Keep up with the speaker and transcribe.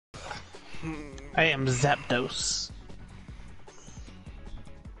I am Zapdos.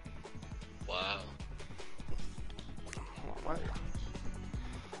 Wow. What?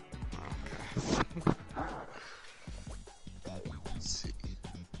 Okay. Let's see.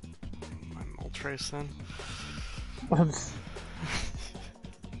 I'm Moltres then.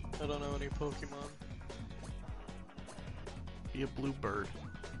 I don't know any Pokemon. Be a blue bird.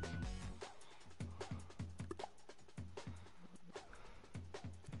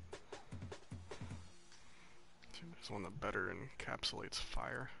 There's one that better encapsulates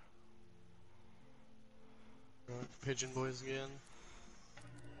fire. Pigeon Boys again.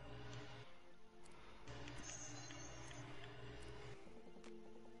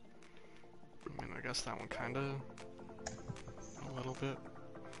 I mean, I guess that one kinda... a little bit.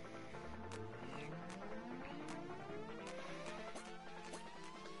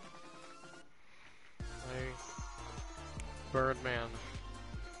 Birdman.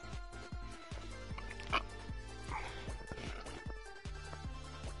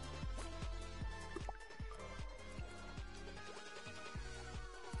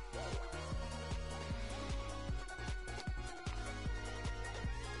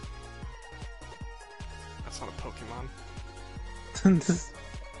 That's not a Pokemon.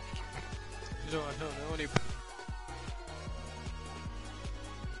 You know, I don't know any.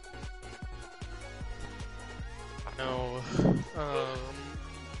 No.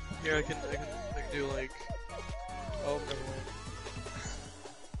 Yeah, I can do like. Oh, never mind.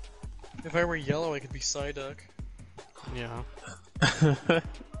 If I were yellow, I could be Psyduck. Yeah.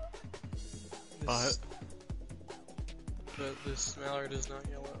 But this Mallard is not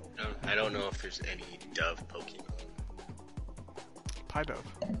yellow. I don't know if there's any dove Pokemon. Pidove.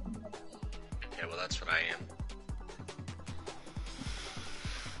 Yeah, well that's what I am.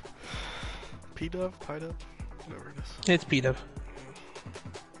 Pidove? Pidove? Whatever it is. It's Pidove.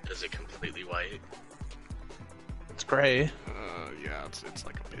 Is it completely white? It's gray. Yeah, it's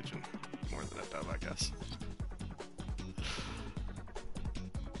like a pigeon. More than a dove, I guess.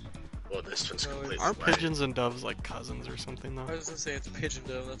 Well, this one's No, completely Aren't white. pigeons and doves like cousins or something though? I was gonna say it's Pigeon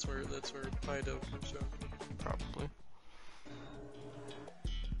Dove. That's where Pidove comes from. Probably.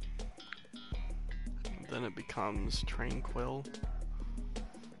 And then it becomes Tranquil.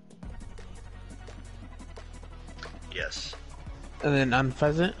 Yes. And then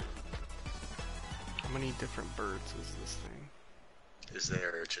Unpheasant. How many different birds is this thing? Is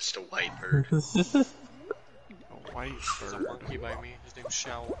there just a white bird? A white There's a bird. monkey by me. His name's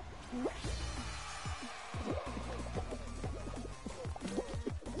Shao.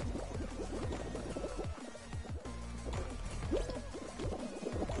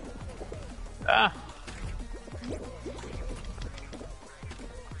 Ah.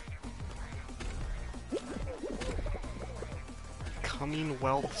 Coming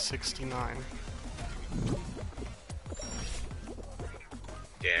Wealth 69.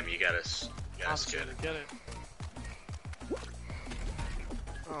 Damn, you got us good. Get it.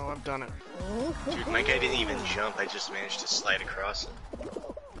 Oh, I've done it. Dude, my guy didn't even jump, I just managed to slide across him.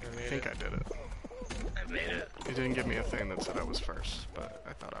 I think I did it. I made it. It didn't give me a thing that said I was first, but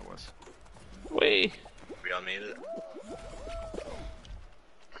I thought I was. We We all made it?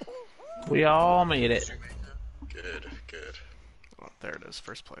 all made it. Good, good. Oh, there it is,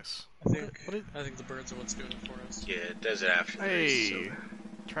 first place. I think the birds are what's doing it for us. Yeah, it does it after the race, Hey! so...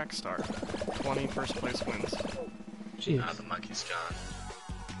 Track star. 20 first place wins. Jeez. Ah, the monkey's gone.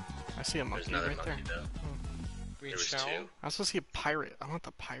 I see a There's monkey another right monkey, there. though. Green There was Shao? two. I also see a pirate. I want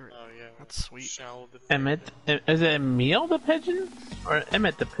the pirate. Oh yeah. That's sweet. Shao the Emmett. Is it Emil the pigeon? Or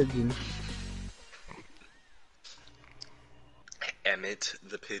Emmett the pigeon? Emmett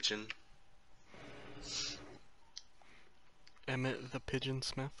the pigeon. Emmett the Pigeon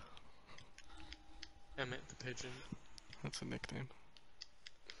Smith. Emmett the pigeon. That's a nickname.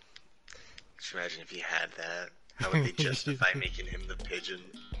 Just imagine if he had that. How would they justify making him the pigeon?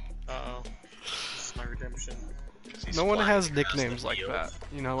 Uh-oh. This is my redemption. 'Cause he's No one flying has across nicknames the like field. that.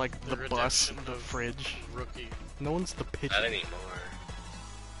 You know, like the bus, redemption the of fridge. Rookie. No one's the Not pigeon. anymore.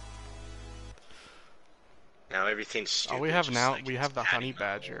 Now everything's stupid. All we have just now, like we it's have the honey Patty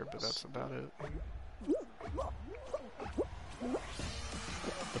badger, but Mahomes. that's about it.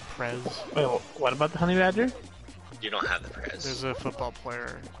 The Prez. Wait, what about the honey badger? You don't have the prez. There's a football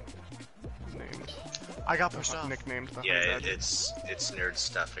player named, I got pushed off. nicknamed the Yeah, honey badger. it's nerd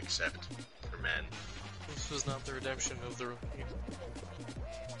stuff except for men. This was not the redemption of the rookie.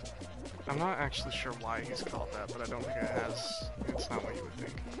 I'm not actually sure why he's called that, but I don't think it has. It's not what you would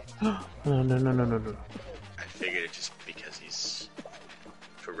think. No. I figured it just because he's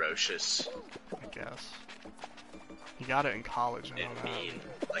ferocious I guess. He got it in college. I and don't know. mean,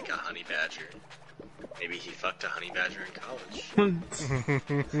 like a honey badger. Maybe he fucked a honey badger in college.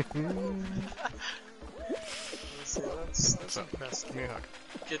 Let's see, that's impressive. Give me a hug.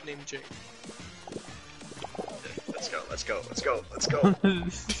 Kid named Jake. Let's go, let's go, let's go, let's go.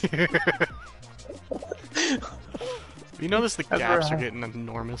 You notice the Ever, gaps are getting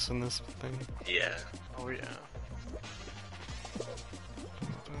enormous in this thing? Yeah. Oh yeah.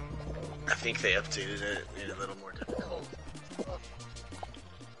 I think they updated it, made it a little more difficult.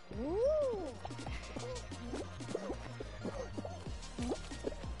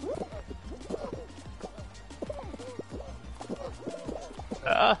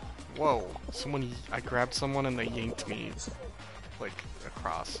 Whoa, I grabbed someone and they yanked me, like,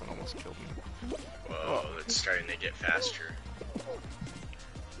 across and almost killed me. Whoa, it's starting to get faster.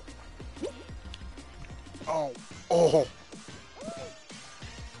 Oh! Oh!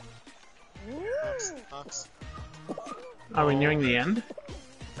 Knox. Are we nearing the end?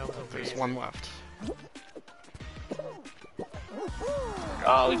 That was There's amazing. one left.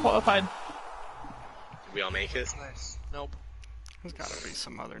 Oh, we qualified. Did we all make it? Nice. Nope. There's gotta be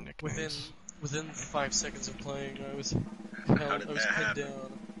some other nicknames. Within 5 seconds of playing, I was How held, did I was that pinned happen?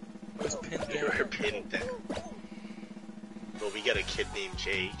 down. I was pinned You were down. pinned down. Well, we got a kid named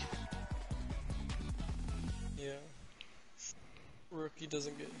Jake. Yeah. Rookie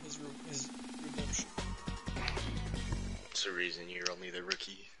doesn't get his redemption. It's the reason you're only the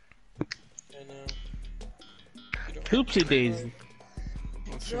rookie. I know. You don't- Oopsie daisy.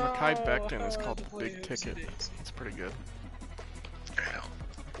 Let's see, Mekhi Becton is I had called to the play Big Oopsie Ticket. Daisy. It's pretty good. I know.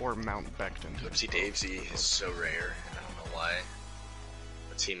 Or Mount Becton. Oopsie Daisy is so rare. I don't know why.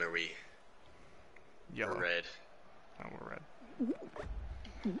 What team are we? Yellow. We're red. Oh, we're red.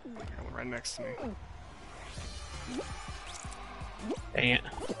 We're right next to me. Dang it.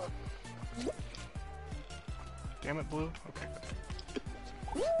 Damn it, blue. Okay,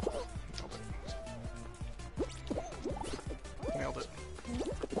 good. Nailed it.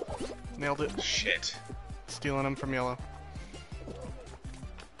 Nailed it. Shit. Stealing him from yellow.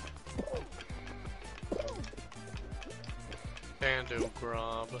 Bando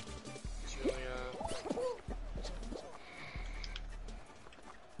Grob. Julia.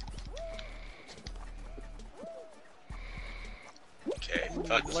 Okay,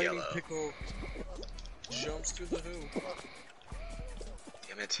 fuck Lightning yellow. Pickle jumps through the hoop.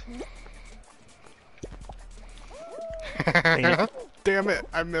 Damn it. Damn it,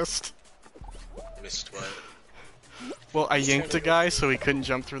 I missed. Missed what? Well, I yanked a guy so he couldn't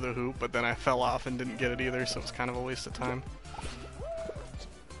jump through the hoop, but then I fell off and didn't get it either, so it was kind of a waste of time.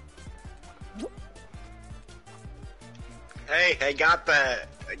 Hey, I got that!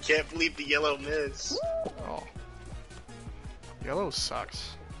 I can't believe the yellow missed. Oh. Yellow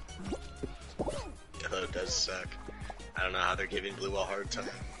sucks. Yellow does suck. I don't know how they're giving blue a hard time.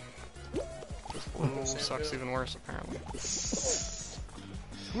 Blue sucks even worse, apparently.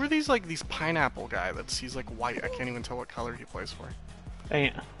 Who are these, like, these pineapple guy he's like white, I can't even tell what color he plays for. Dang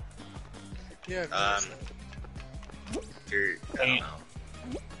it. Yeah, I've noticed They're, I don't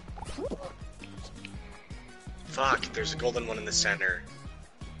know. Fuck, there's a golden one in the center.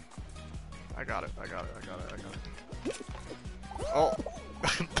 I got it. Oh!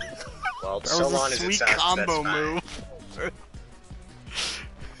 Well, That so was long a as it sweet sounds, combo that's fine.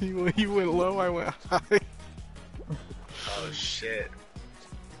 move. He went low, I went high. Oh shit.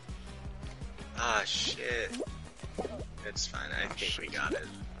 Ah shit. It's fine, I think we got it.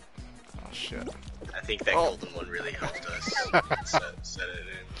 Oh shit. I think that golden one really helped us set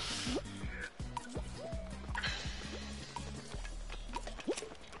it in.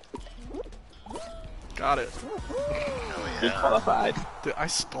 Got it. Oh We yeah. qualified. Dude, I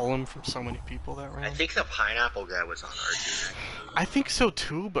stole him from so many people that round. I think the pineapple guy was on our team. I think so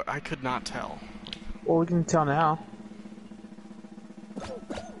too, but I could not tell. Well, we can tell now.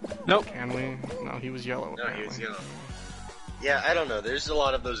 Nope. Can we? No, he was yellow. No, he was apparently. yellow. Yeah, I don't know. There's a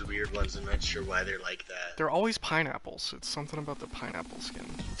lot of those weird ones. I'm not sure why they're like that. They're always pineapples. It's something about the pineapple skin.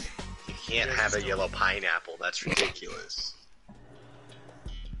 You can't have a yellow pineapple. That's ridiculous.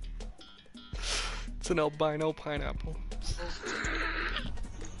 It's an albino pineapple.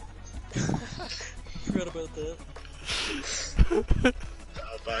 Forgot about that.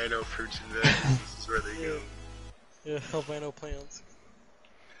 Albino fruits and veggies. This is where they go. Yeah, albino plants.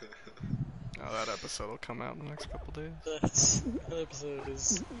 Oh, that episode will come out in the next couple days. That episode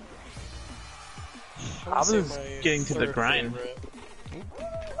is. I was getting to the grind.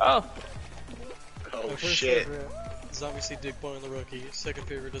 Oh, Oh My first shit. favorite is obviously Dick Boy the Rookie. Second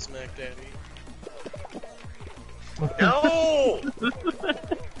favorite is Mac Daddy. No!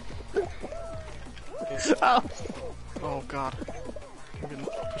 oh. Oh god. I'm getting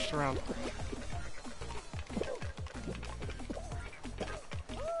pushed First round.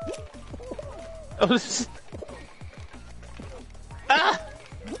 Oh, ah!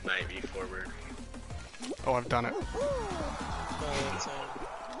 9v forward. Oh, I've done it. Oh, that's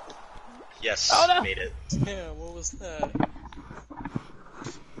Yes, Oh, no. made it. Damn, what was that?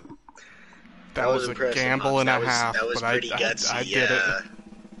 That was a impressive, gamble Hux. and a That was- half, That was but pretty I gutsy, did yeah. it.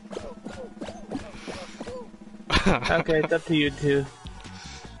 Okay, it's up to you two.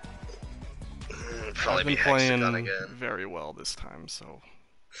 Probably I've be been playing Hexagon again. very well this time, so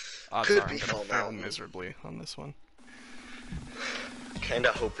odds Could are be I'm gonna Fall fail Mountain. miserably on this one.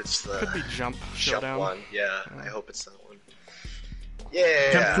 Kinda hope it's the Could be jump jump showdown. one. Yeah, Yeah. I hope it's that one.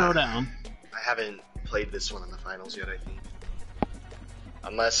 Yeah. Jump showdown. I haven't played this one in the finals yet, I think.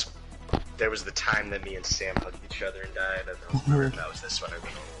 Unless there was the time that me and Sam hugged each other and died. I don't remember if that was this one or the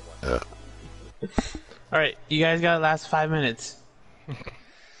normal one. Alright, you guys got the last 5 minutes. I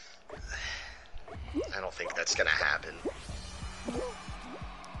don't think that's gonna happen.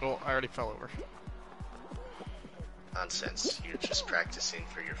 Well, I already fell over. Nonsense. You're just practicing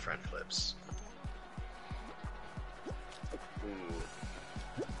for your front flips. Ooh.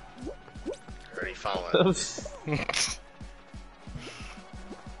 Already fallen.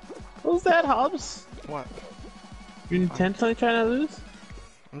 What was that, Hobbs? What? You intentionally trying to lose?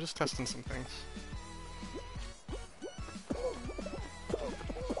 I'm just testing some things.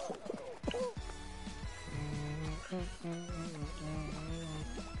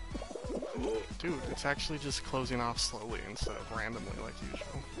 Dude, it's actually just closing off slowly instead of randomly like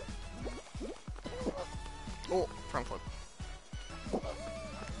usual. Oh, front flip.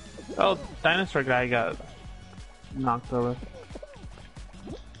 Oh, dinosaur guy got knocked over.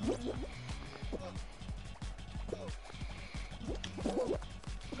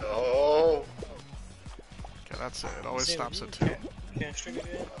 Oh! Okay, that's it. It always Sam, stops you at 2. Can't string it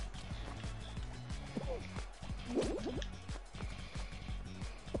yet?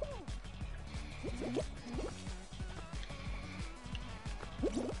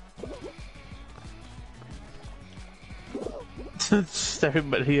 Just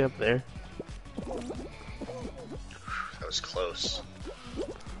everybody up there. That was close.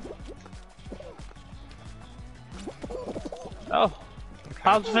 Oh,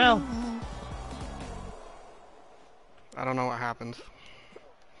 Hobbs fell. I don't know what happened.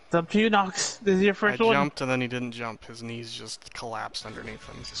 It's up to you, Nox. This is your I first one. jumped and then he didn't jump. His knees just collapsed underneath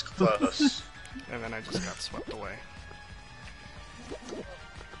him. Just close. And then I just got swept away.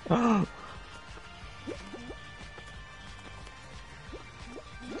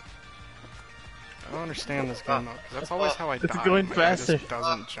 I don't understand this game mode, 'cause that's always how I It's die. going My guy faster. just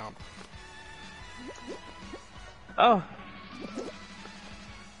doesn't jump. Oh,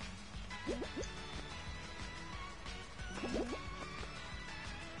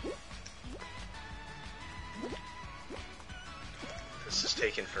 This is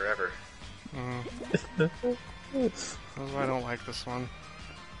taking forever. That's why I don't like this one.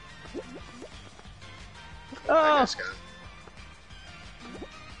 I oh, guess got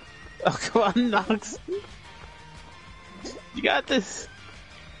oh, come on, Nox. You got this.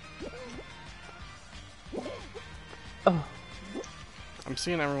 Oh, I'm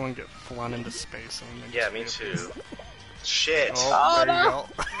seeing everyone get flung into space. And then Yeah, just me reappear. too. Shit! Oh, there no. you go.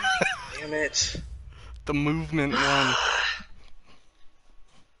 Damn it! The movement one.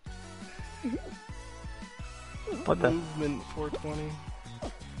 what the? Movement 420.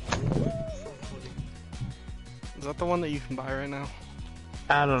 Is that the one that you can buy right now?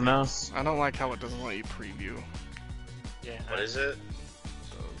 I don't know. I don't like how it doesn't let you preview Yeah. What is it?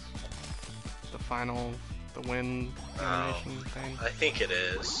 the final, the win animation thing. I think it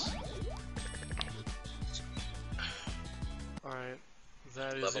is. Alright.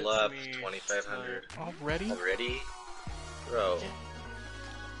 That is Level it for up, me 2500. Already? Already? Bro, tonight.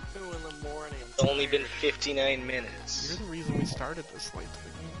 2 in the morning. it's only been 59 minutes. You're the reason we started this late to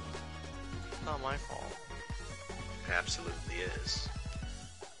begin. Not my fault. Absolutely is.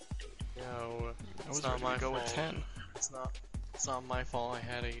 No, I it's was not ready my to go fault. with 10. It's not my fault. I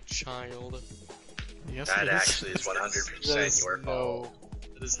had a child. Yes, That it is. actually is 100% your fault.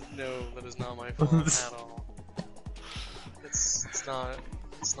 That is not my fault at all. It's not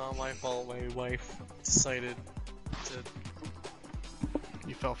my fault. My wife decided to.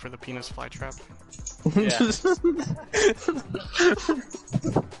 You fell for the penis flytrap. Yeah.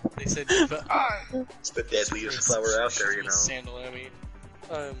 They said you It's the deadliest flower out there, you know. Sandalami.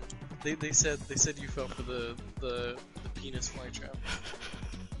 They said you fell for the penis flytrap.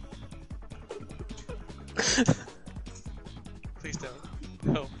 Please don't.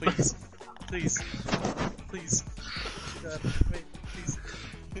 No, please. Please. God, wait, please.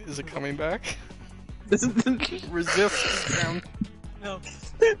 Is it coming back? Resist. No.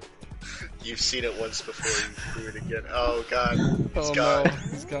 You've seen it once before, you do it again. Oh god, it's Oh gone. no,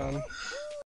 he's gone.